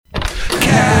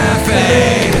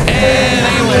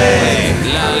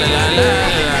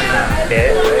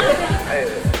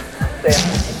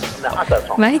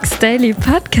Mike's Daily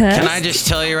Podcast. Can I just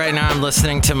tell you right now, I'm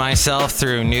listening to myself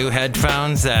through new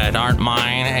headphones that aren't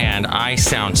mine, and I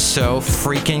sound so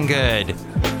freaking good.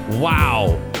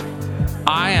 Wow.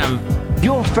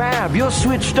 You're fab. You're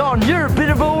switched on. You're a bit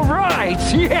of all right.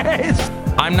 Yes.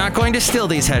 I'm not going to steal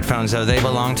these headphones, though. They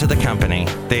belong to the company.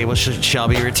 They shall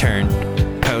be returned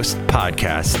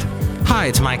post-podcast. Hi,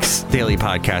 it's Mike's Daily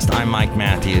Podcast. I'm Mike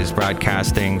Matthews,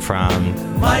 broadcasting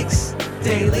from Mike's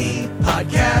Daily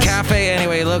Podcast Cafe,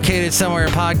 anyway, located somewhere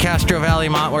in Podcastro Valley,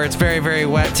 Mont, where it's very, very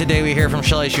wet. Today we hear from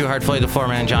Shelley Schuhart, Floyd the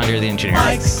Floorman, John Deere the Engineer.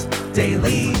 Mike's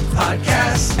Daily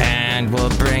Podcast. And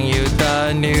we'll bring you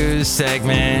the news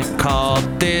segment called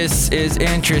This Is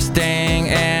Interesting.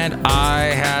 And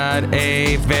I had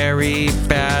a very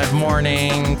bad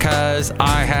morning because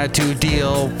I had to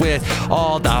deal with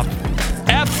all the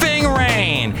effing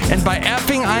rain. And by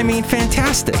effing, I mean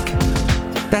fantastic.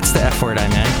 That's the F word I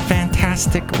meant.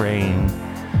 Fantastic rain.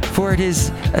 For it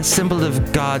is a symbol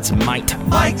of God's might.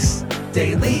 Mike's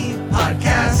Daily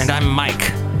Podcast. And I'm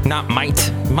Mike, not Might.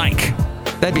 Mike.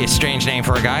 That'd be a strange name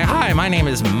for a guy. Hi, my name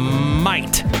is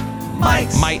Might.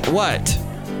 Mike's Might what?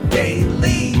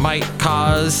 Daily Might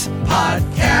cause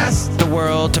Podcast. the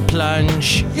world to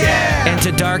plunge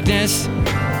into darkness.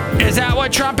 Is that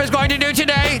what Trump is going to do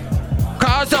today?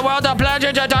 Cause the world to plunge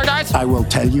into darkness? I will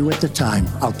tell you at the time.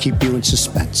 I'll keep you in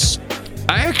suspense.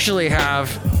 I actually have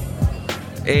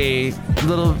a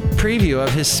little preview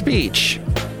of his speech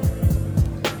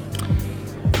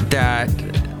that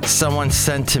someone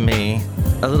sent to me.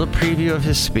 A little preview of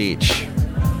his speech.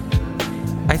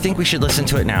 I think we should listen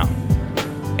to it now.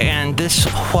 And this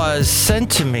was sent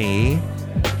to me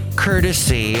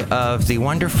courtesy of the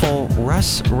wonderful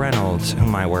Russ Reynolds,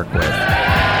 whom I work with.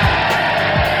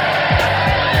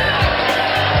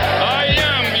 I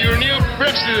am your new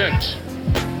president.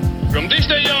 From this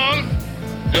day on,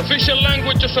 the official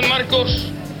language of San Marcos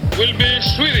will be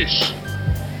Swedish.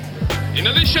 In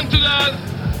addition to that,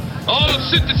 all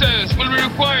citizens will be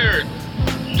required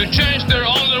to change their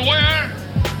underwear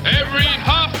every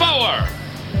half hour.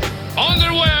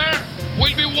 Underwear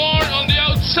will be worn on the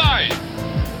outside,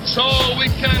 so we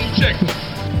can check.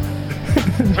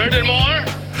 Furthermore,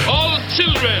 all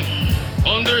children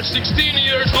under 16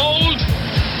 years old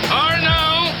are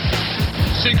now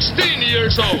 16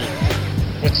 years old.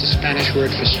 What's the Spanish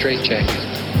word for straitjacket?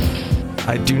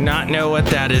 I do not know what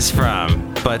that is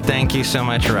from, but thank you so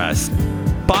much, Russ.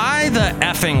 By the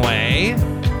effing way,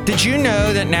 did you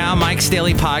know that now Mike's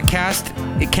Daily Podcast,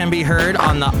 it can be heard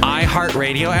on the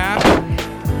iHeartRadio app?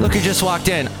 Look who just walked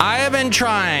in. I have been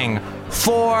trying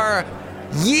for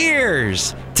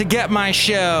years to get my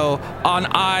show on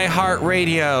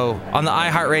iHeartRadio, on the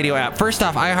iHeartRadio app. First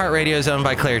off, iHeartRadio is owned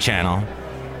by Clear Channel,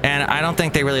 and I don't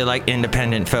think they really like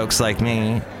independent folks like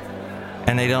me,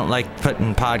 and they don't like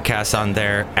putting podcasts on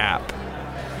their app.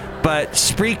 But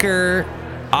Spreaker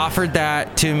offered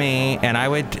that to me, and I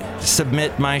would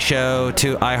submit my show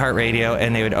to iHeartRadio,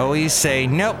 and they would always say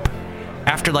nope.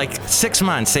 After like 6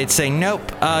 months, they'd say nope,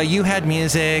 you had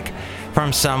music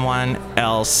from someone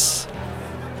else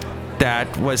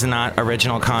that was not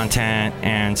original content,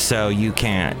 and so you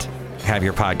can't have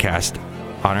your podcast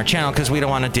on our channel because we don't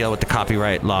want to deal with the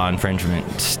copyright law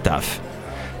infringement stuff.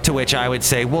 To which I would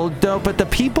say, well, no, but the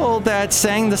people that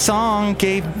sang the song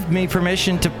gave me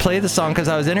permission to play the song because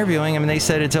I was interviewing them, and they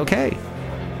said it's okay.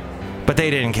 But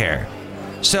they didn't care.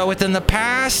 So within the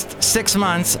past 6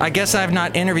 months, I guess I've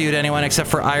not interviewed anyone except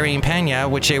for Irene Pena,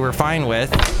 which they were fine with.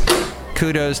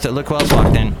 Kudos to, look who else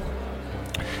walked in.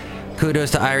 Kudos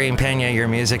to Irene Pena, your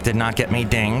music did not get me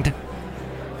dinged.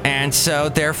 And so,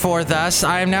 therefore, thus,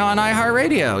 I am now on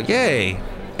iHeartRadio. Yay.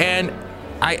 And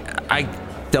I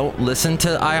don't listen to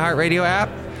the iHeartRadio app.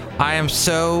 I am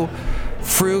so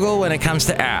frugal when it comes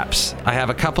to apps. I have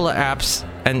a couple of apps,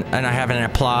 and I have an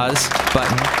applause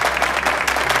button.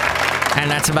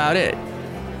 And that's about it.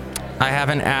 I have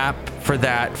an app for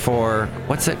that for,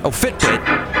 what's it? Oh, Fitbit.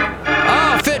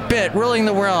 Oh, Fitbit, ruling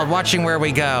the world, watching where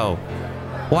we go.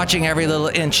 Watching every little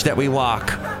inch that we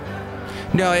walk.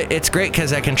 No, it's great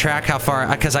because I can track how far,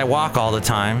 because I walk all the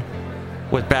time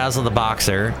with Basil the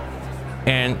Boxer.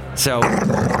 And so he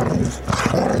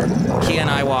and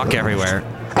I walk everywhere.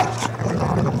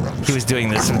 He was doing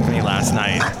this with me last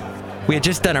night. We had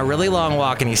just done a really long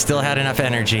walk and he still had enough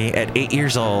energy at 8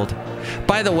 years old.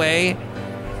 By the way,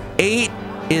 8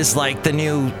 is like the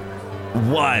new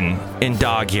 1 in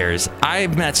dog years.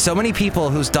 I've met so many people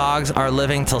whose dogs are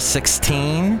living till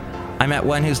 16. I met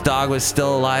one whose dog was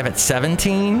still alive at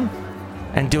 17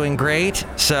 and doing great.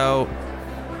 So,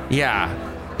 yeah,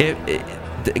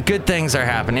 good things are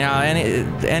happening. You know,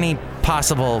 any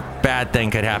possible bad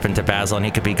thing could happen to Basil and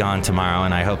he could be gone tomorrow,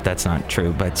 and I hope that's not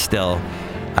true, but still,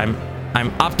 I'm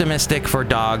optimistic for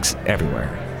dogs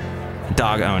everywhere.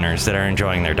 Dog owners that are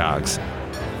enjoying their dogs.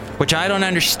 Which I don't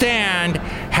understand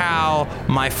how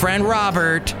my friend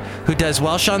Robert, who does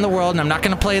Welsh on the World, and I'm not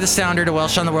going to play the sounder to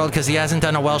Welsh on the World because he hasn't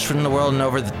done a Welsh on the World in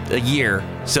over a year,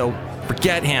 so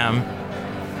forget him.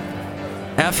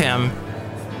 F him.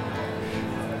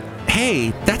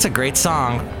 Hey, that's a great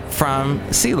song from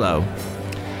CeeLo.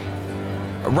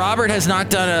 Robert has not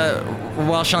done a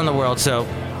Welsh on the World,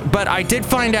 but I did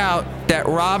find out that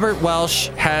Robert Welsh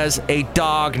has a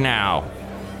dog now,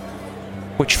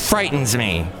 which frightens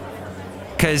me,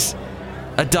 because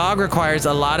a dog requires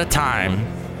a lot of time,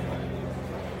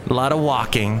 a lot of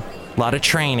walking, a lot of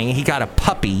training. He got a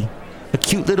puppy, a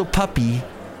cute little puppy,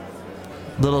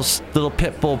 little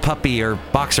pit bull puppy or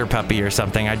boxer puppy or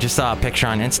something. I just saw a picture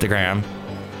on Instagram,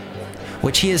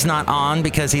 which he is not on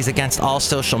because he's against all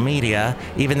social media,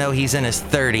 even though he's in his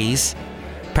 30s,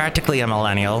 practically a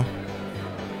millennial.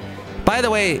 By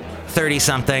the way,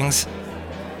 30-somethings,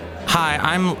 hi,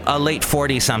 I'm a late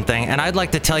 40-something, and I'd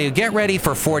like to tell you, get ready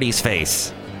for 40s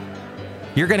face.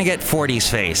 You're gonna get 40s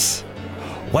face.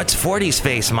 What's 40s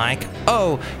face, Mike?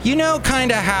 Oh, you know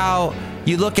kind of how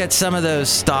you look at some of those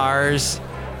stars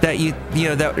that you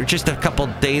know that just a couple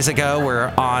days ago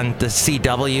were on the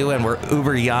CW and were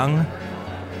uber young,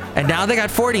 and now they got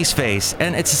 40s face,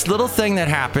 and it's this little thing that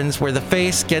happens where the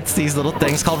face gets these little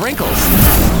things called wrinkles.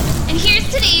 And here's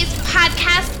today's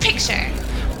podcast picture.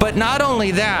 But not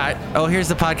only that, oh, here's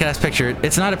the podcast picture.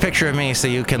 It's not a picture of me, so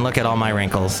you can look at all my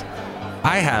wrinkles.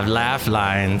 I have laugh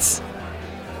lines.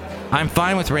 I'm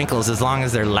fine with wrinkles as long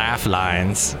as they're laugh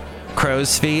lines.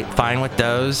 Crow's feet, fine with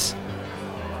those.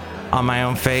 On my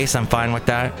own face, I'm fine with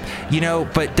that. You know,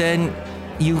 but then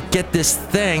you get this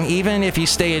thing, even if you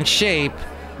stay in shape,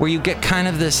 where you get kind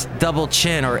of this double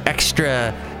chin or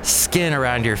extra skin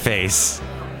around your face,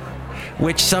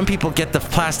 which some people get the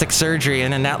plastic surgery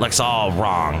in, and that looks all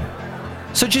wrong.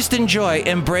 So just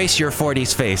embrace your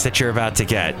 40s face that you're about to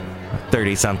get,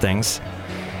 30-somethings.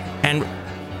 And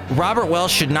Robert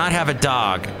Welsh should not have a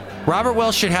dog. Robert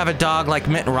Welsh should have a dog like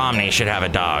Mitt Romney should have a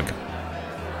dog,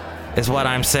 is what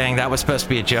I'm saying. That was supposed to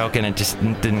be a joke, and it just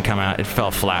didn't come out. It fell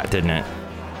flat, didn't it?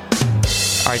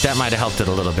 All right, that might have helped it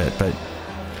a little bit, but...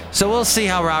 So we'll see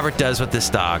how Robert does with this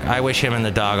dog. I wish him and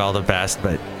the dog all the best,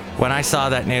 but when I saw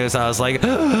that news, I was like,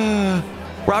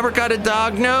 Robert got a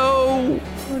dog? No,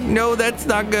 that's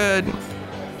not good.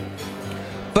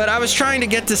 But I was trying to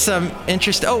get to some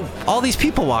interest. Oh, all these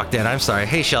people walked in. I'm sorry.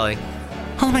 Hey, Shelly.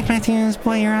 Hello, Mike Matthews.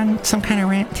 Boy, you're on some kind of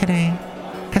rant today,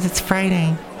 because it's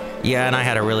Friday. Yeah, and I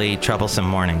had a really troublesome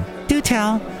morning. Do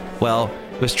tell. Well,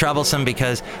 it was troublesome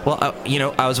because,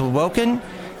 I was awoken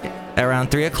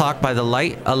around 3 o'clock by a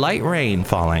light rain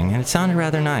falling, and it sounded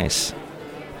rather nice.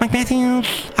 Mike Matthews,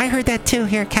 I heard that too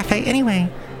here at Cafe Anyway.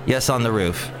 Yes, on the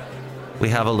roof. We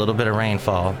have a little bit of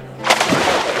rainfall.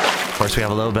 Of course, we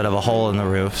have a little bit of a hole in the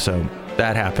roof, so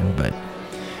that happened, but...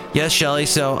 Yes, Shelly,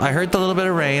 so I heard the little bit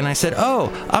of rain. I said,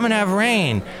 I'm gonna have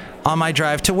rain on my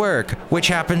drive to work, which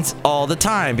happens all the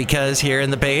time, because here in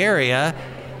the Bay Area,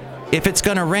 if it's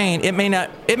gonna rain, it may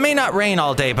not rain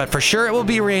all day, but for sure it will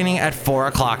be raining at 4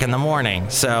 o'clock in the morning.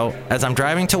 So as I'm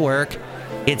driving to work,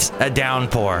 it's a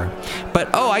downpour.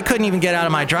 But I couldn't even get out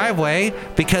of my driveway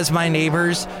because my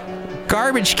neighbor's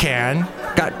garbage can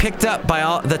got picked up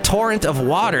by the torrent of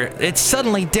water. It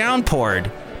suddenly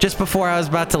downpoured just before I was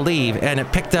about to leave, and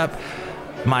it picked up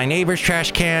my neighbor's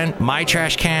trash can, my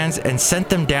trash cans, and sent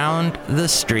them down the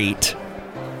street.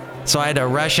 So I had to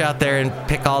rush out there and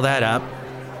pick all that up.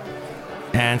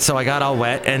 And so I got all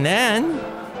wet, and then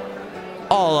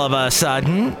all of a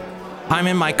sudden I'm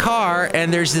in my car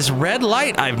and there's this red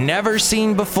light I've never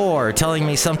seen before telling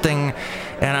me something,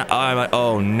 and I'm like,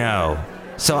 oh no.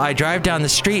 So I drive down the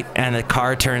street and the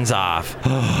car turns off.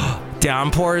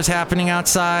 Downpour is happening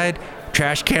outside,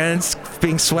 trash cans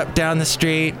being swept down the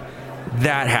street.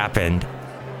 That happened.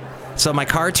 So my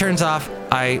car turns off.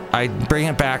 I bring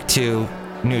it back to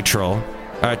neutral,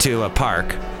 to a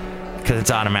park, because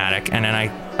it's automatic, and then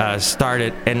I start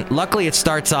it, and luckily it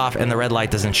starts off and the red light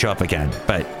doesn't show up again,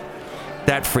 but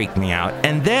that freaked me out.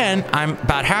 And then I'm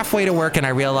about halfway to work and I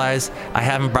realize I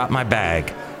haven't brought my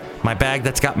bag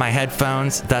that's got my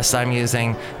headphones, thus I'm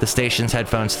using the station's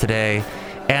headphones today,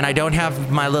 and I don't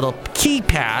have my little key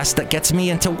pass that gets me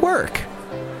into work.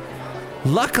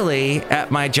 Luckily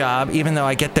at my job, even though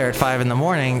I get there at 5 in the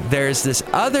morning, there's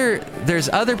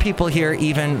other people here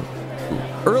even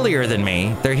earlier than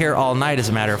me. They're here all night, as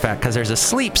a matter of fact, because there's a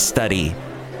sleep study.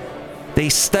 They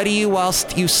study you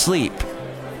whilst you sleep.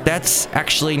 That's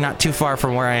actually not too far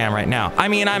from where I am right now. I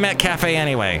mean, I'm at Cafe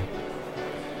Anyway.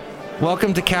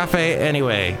 Welcome to Cafe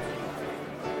Anyway.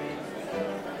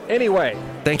 Anyway.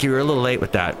 Thank you. You were a little late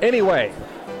with that. Anyway.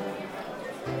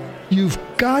 You've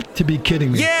got to be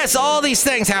kidding me. Yes, all these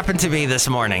things happened to me this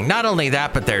morning. Not only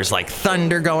that, but there's like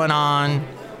thunder going on.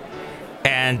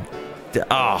 And,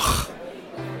 oh.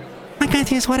 My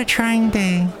goodness, what a trying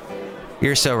day.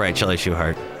 You're so right, Shelley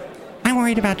Shuhart. I'm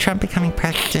worried about Trump becoming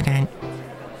president.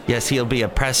 Yes, he'll be a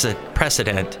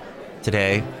precedent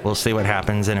today. We'll see what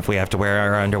happens and if we have to wear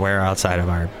our underwear outside of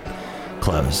our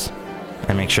clothes.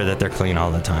 And make sure that they're clean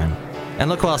all the time. And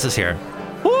look who else is here.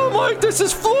 Oh, Mike, this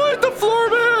is Floyd, the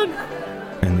floorman!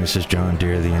 And this is John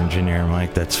Deere, the engineer.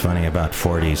 Mike, that's funny about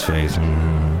 40's face.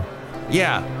 Mm-hmm.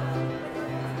 Yeah.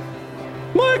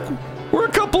 Mike, we're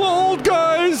a couple of old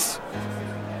guys.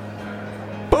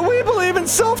 But we believe in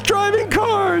self-driving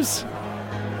cars.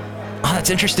 Oh,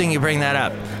 that's interesting you bring that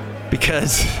up.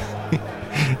 Because...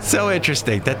 so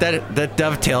interesting that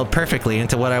dovetailed perfectly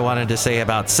into what I wanted to say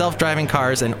about self-driving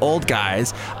cars and old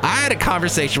guys. I had a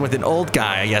conversation with an old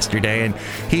guy yesterday, and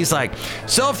he's like,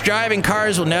 self-driving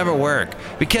cars will never work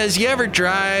because you ever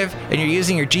drive and you're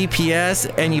using your GPS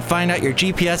and you find out your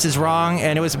GPS is wrong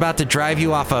and it was about to drive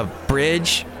you off a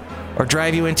bridge or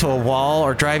drive you into a wall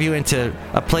or drive you into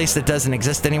a place that doesn't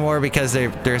exist anymore because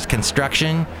there's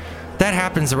construction. That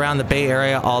happens around the Bay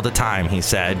Area all the time, he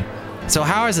said. So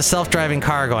how is a self-driving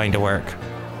car going to work?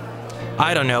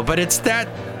 I don't know, but it's that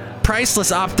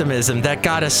priceless optimism that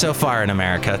got us so far in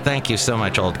America. Thank you so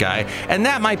much, old guy. And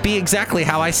that might be exactly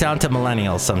how I sound to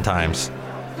millennials sometimes.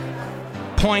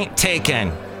 Point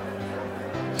taken.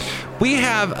 We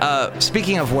have,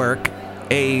 speaking of work,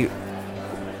 a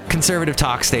conservative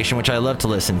talk station, which I love to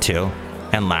listen to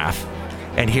and laugh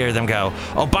and hear them go,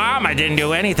 Obama didn't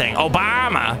do anything.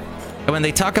 Obama. And when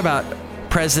they talk about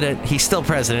President, he's still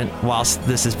president whilst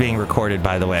this is being recorded,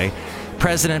 by the way.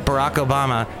 President Barack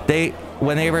Obama,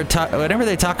 whenever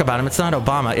they talk about him, it's not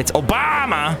Obama, it's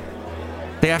Obama.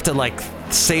 They have to like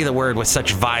say the word with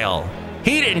such vile.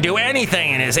 He didn't do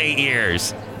anything in his 8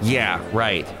 years. Yeah,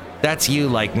 right. That's you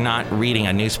like not reading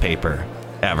a newspaper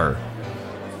ever.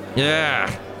 Yeah.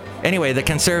 Anyway, the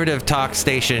conservative talk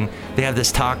station, they have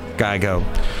this talk guy go,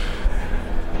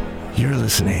 you're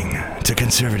listening to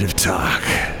conservative talk.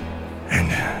 And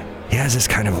he has this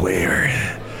kind of weird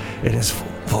in his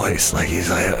voice, like he's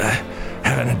like,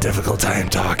 having a difficult time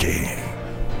talking.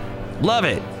 Love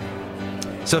it.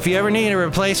 So if you ever need a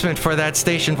replacement for that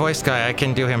station voice guy, I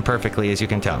can do him perfectly, as you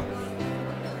can tell.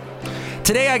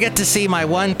 Today I get to see my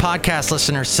one podcast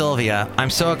listener, Sylvia. I'm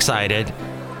so excited.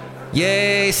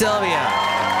 Yay, Sylvia.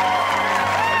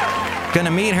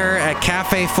 Gonna meet her at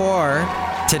Cafe 4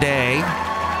 today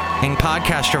in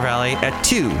Podcaster Valley at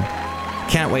 2.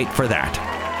 Can't wait for that.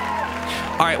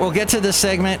 All right, we'll get to this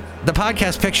segment. The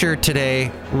podcast picture today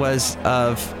was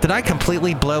of... Did I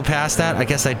completely blow past that? I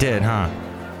guess I did, huh?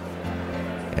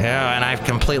 Yeah, and I've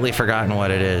completely forgotten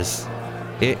what it is.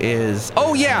 It is...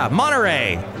 Oh, yeah,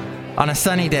 Monterey on a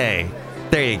sunny day.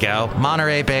 There you go.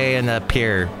 Monterey Bay and the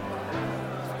pier.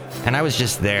 And I was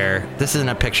just there. This isn't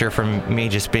a picture from me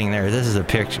just being there. This is a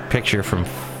picture from...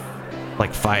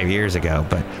 like 5 years ago,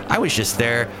 but I was just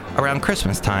there around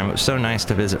Christmas time. It was so nice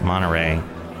to visit Monterey.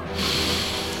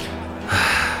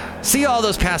 See all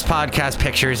those past podcast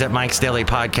pictures at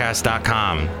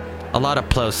mikesdailypodcast.com. A lot of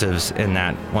plosives in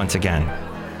that, once again.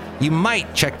 You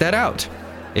might check that out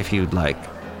if you'd like.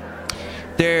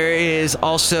 There is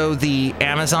also the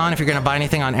Amazon, if you're going to buy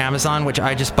anything on Amazon, which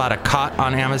I just bought a cot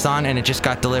on Amazon and it just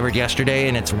got delivered yesterday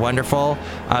and it's wonderful.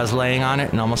 I was laying on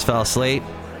it and almost fell asleep.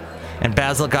 And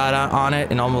Basil got on it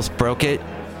and almost broke it.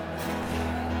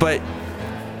 But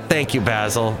thank you,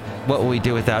 Basil. What will we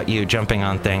do without you jumping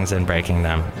on things and breaking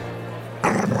them?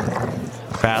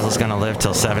 Basil's gonna live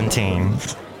till 17.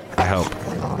 I hope.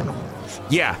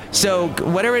 Yeah, so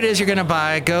whatever it is you're gonna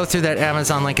buy, go through that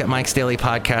Amazon link at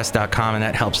mikesdailypodcast.com and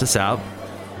that helps us out.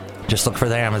 Just look for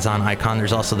the Amazon icon.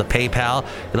 There's also the PayPal.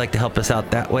 If you'd like to help us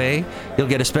out that way, you'll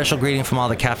get a special greeting from all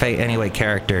the Cafe Anyway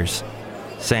characters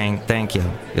saying thank you.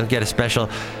 You'll get a special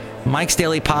Mike's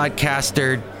Daily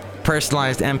Podcaster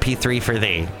personalized MP3 for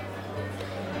thee.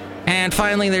 And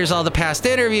finally, there's all the past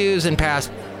interviews and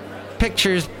past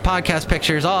pictures, podcast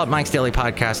pictures, all at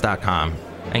mikesdailypodcast.com.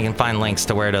 And you can find links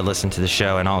to where to listen to the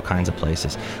show and all kinds of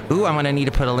places. Ooh, I'm going to need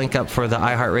to put a link up for the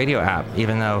iHeartRadio app,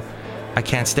 even though I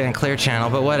can't stand Clear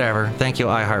Channel, but whatever. Thank you,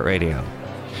 iHeartRadio.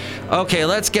 Okay,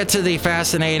 let's get to the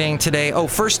fascinating today. Oh,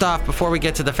 first off, before we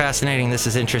get to the fascinating, this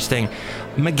is interesting.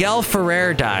 Miguel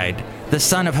Ferrer died, the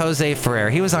son of Jose Ferrer.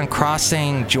 He was on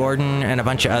Crossing Jordan and a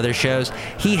bunch of other shows.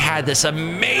 He had this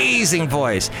amazing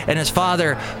voice, and his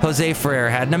father, Jose Ferrer,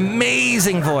 had an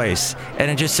amazing voice. And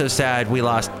it's just so sad we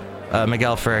lost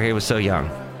Miguel Ferrer. He was so young.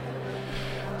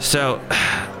 So,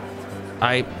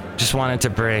 I just wanted to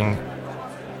bring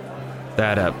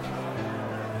that up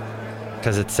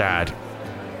because it's sad.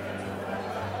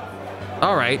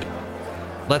 All right,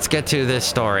 let's get to this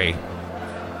story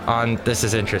on This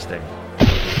Is Interesting.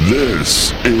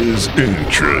 This is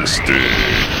interesting.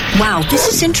 Wow,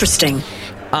 this is interesting.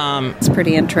 It's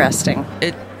pretty interesting.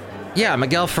 Yeah,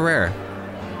 Miguel Ferrer.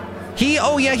 He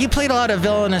played a lot of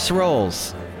villainous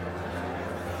roles.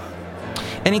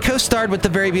 And he co-starred with the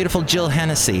very beautiful Jill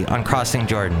Hennessy on Crossing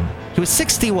Jordan. He was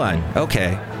 61.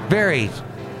 Okay, very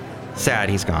sad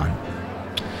he's gone.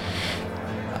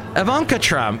 Ivanka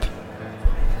Trump,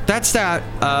 that's that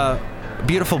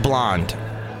beautiful blonde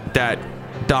that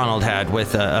Donald had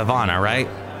with Ivana, right?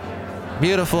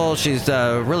 Beautiful. She's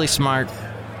really smart.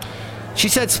 She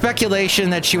said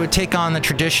speculation that she would take on the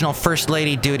traditional First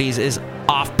Lady duties is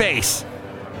off base,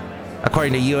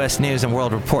 according to U.S. News and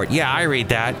World Report. Yeah, I read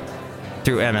that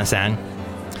through MSN.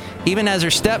 Even as her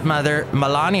stepmother,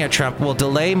 Melania Trump, will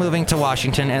delay moving to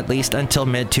Washington at least until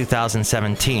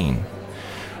mid-2017.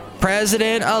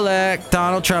 President-elect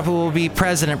Donald Trump, who will be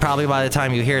president probably by the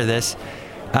time you hear this,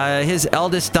 his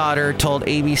eldest daughter told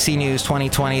ABC News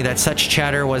 2020 that such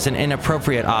chatter was an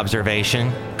inappropriate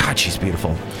observation. God, she's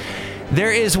beautiful.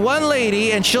 There is one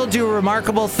lady, and she'll do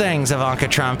remarkable things, Ivanka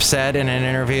Trump said in an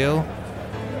interview.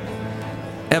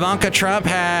 Ivanka Trump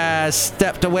has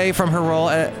stepped away from her role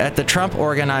at the Trump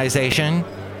Organization,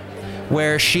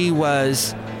 where she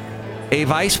was a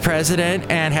vice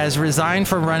president, and has resigned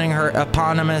from running her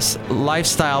eponymous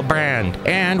lifestyle brand.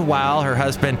 And while her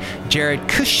husband, Jared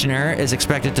Kushner, is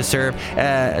expected to serve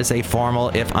as a formal,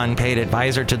 if unpaid,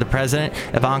 advisor to the president,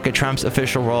 Ivanka Trump's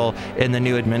official role in the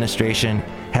new administration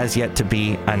has yet to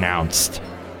be announced.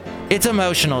 It's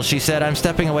emotional, she said. I'm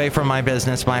stepping away from my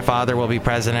business. My father will be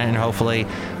president, and hopefully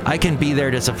I can be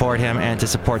there to support him and to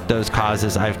support those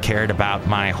causes I've cared about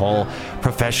my whole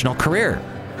professional career.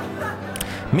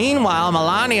 Meanwhile,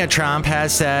 Melania Trump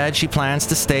has said she plans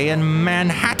to stay in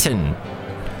Manhattan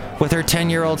with her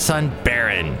 10-year-old son,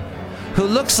 Barron, who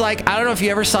looks like, I don't know if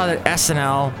you ever saw that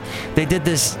SNL, they did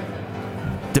this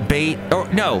debate,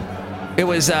 it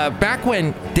was back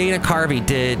when Dana Carvey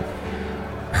did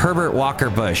Herbert Walker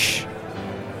Bush.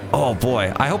 Oh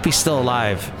boy, I hope he's still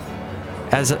alive.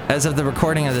 As of the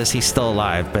recording of this, he's still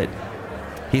alive, but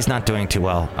he's not doing too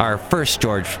well. Our first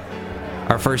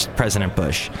President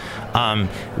Bush.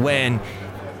 When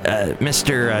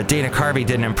Mr. Dana Carvey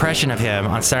did an impression of him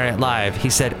on Saturday Night Live, he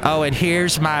said, "Oh, and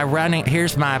here's my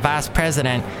vice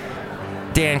president,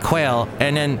 Dan Quayle."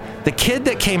 And then the kid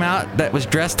that came out that was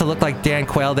dressed to look like Dan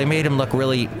Quayle, they made him look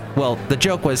really well. The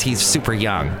joke was he's super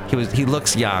young. He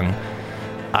looks young.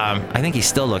 I think he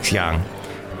still looks young,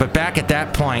 but back at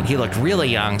that point he looked really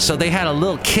young. So they had a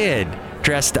little kid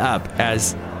dressed up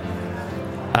as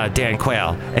Dan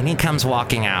Quayle, and he comes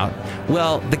walking out.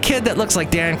 Well, the kid that looks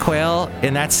like Dan Quayle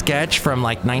in that sketch from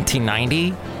like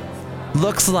 1990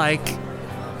 looks like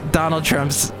Donald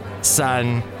Trump's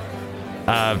son,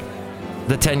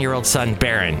 the 10-year-old son,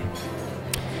 Barron,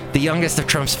 the youngest of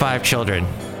Trump's 5 children.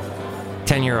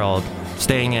 10-year-old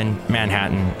staying in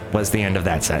Manhattan was the end of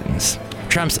that sentence.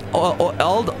 Trump's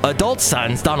old adult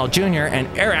sons, Donald Jr. and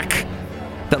Eric,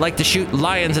 that like to shoot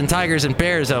lions and tigers and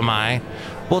bears, oh my,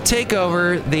 will take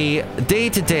over the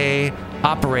day-to-day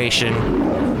operation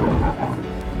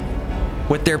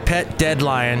with their pet dead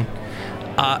lion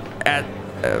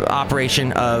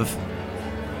operation of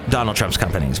Donald Trump's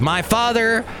companies. My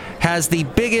father has the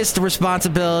biggest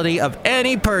responsibility of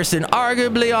any person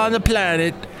arguably on the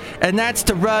planet, and that's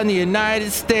to run the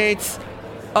United States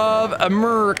of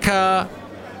America.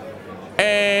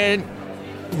 And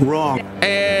wrong.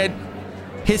 And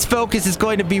his focus is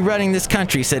going to be running this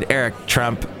country, said Eric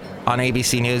Trump on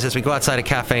ABC News as we go outside a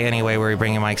cafe anyway, where we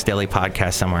bring you Mike's Daily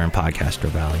Podcast somewhere in Podcastro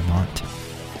Valley, Mont,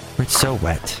 where it's so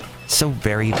wet. So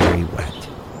very, very wet.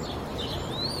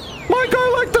 Mike, I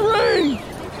like the rain!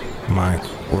 Mike,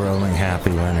 we're only happy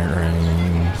when it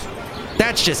rains.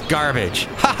 That's just garbage.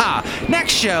 Haha.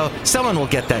 Next show, someone will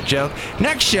get that joke.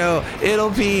 Next show,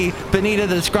 it'll be Benita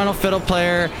the disgruntled fiddle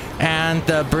player and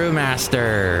the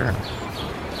brewmaster.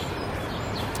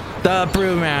 The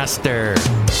brewmaster.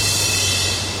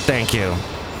 Thank you.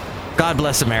 God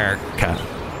bless America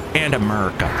and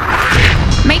America.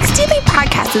 Mike's Daily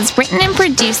Podcast is written and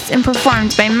produced and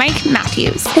performed by Mike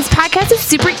Matthews. His podcast is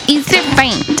super easy to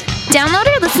find. Download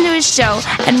or listen to his show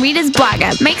and read his blog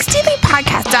at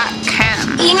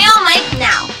mikesdailypodcast.com. Email Mike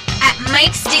now at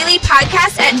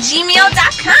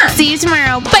mikesdailypodcast@gmail.com. See you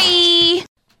tomorrow. Bye!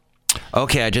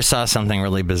 Okay, I just saw something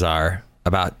really bizarre.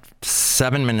 About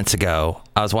 7 minutes ago,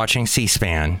 I was watching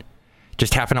C-SPAN.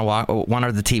 Just happened to walk, one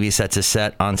of the TV sets is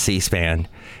set on C-SPAN,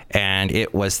 and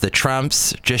it was the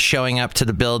Trumps just showing up to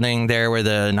the building there where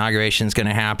the inauguration is going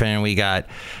to happen. We got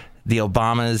the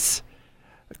Obamas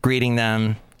greeting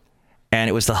them, and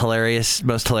it was the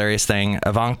most hilarious thing.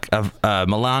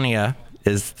 Melania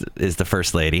is the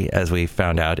first lady, as we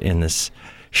found out in this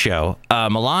show.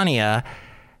 Melania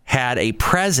had a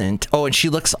present. Oh, and she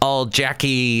looks all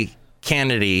Jackie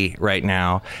Kennedy right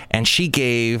now, and she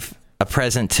gave a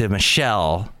present to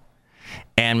Michelle,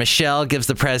 and Michelle gives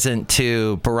the present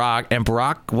to Barack, and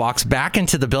Barack walks back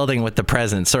into the building with the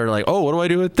present, sort of like, oh, what do I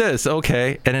do with this?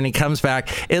 Okay. And then he comes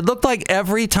back. It looked like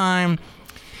every time,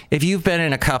 if you've been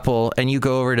in a couple and you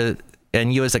go over to,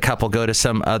 and you as a couple go to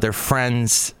some other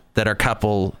friends that are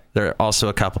couple, they're also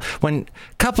a couple. When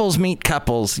couples meet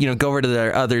couples, go over to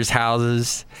their others'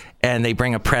 houses and they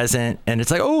bring a present and it's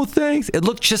like, oh, thanks. It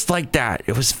looked just like that.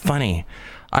 It was funny.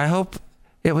 I hope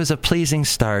it was a pleasing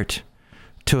start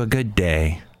to a good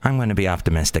day. I'm going to be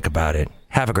optimistic about it.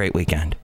 Have a great weekend.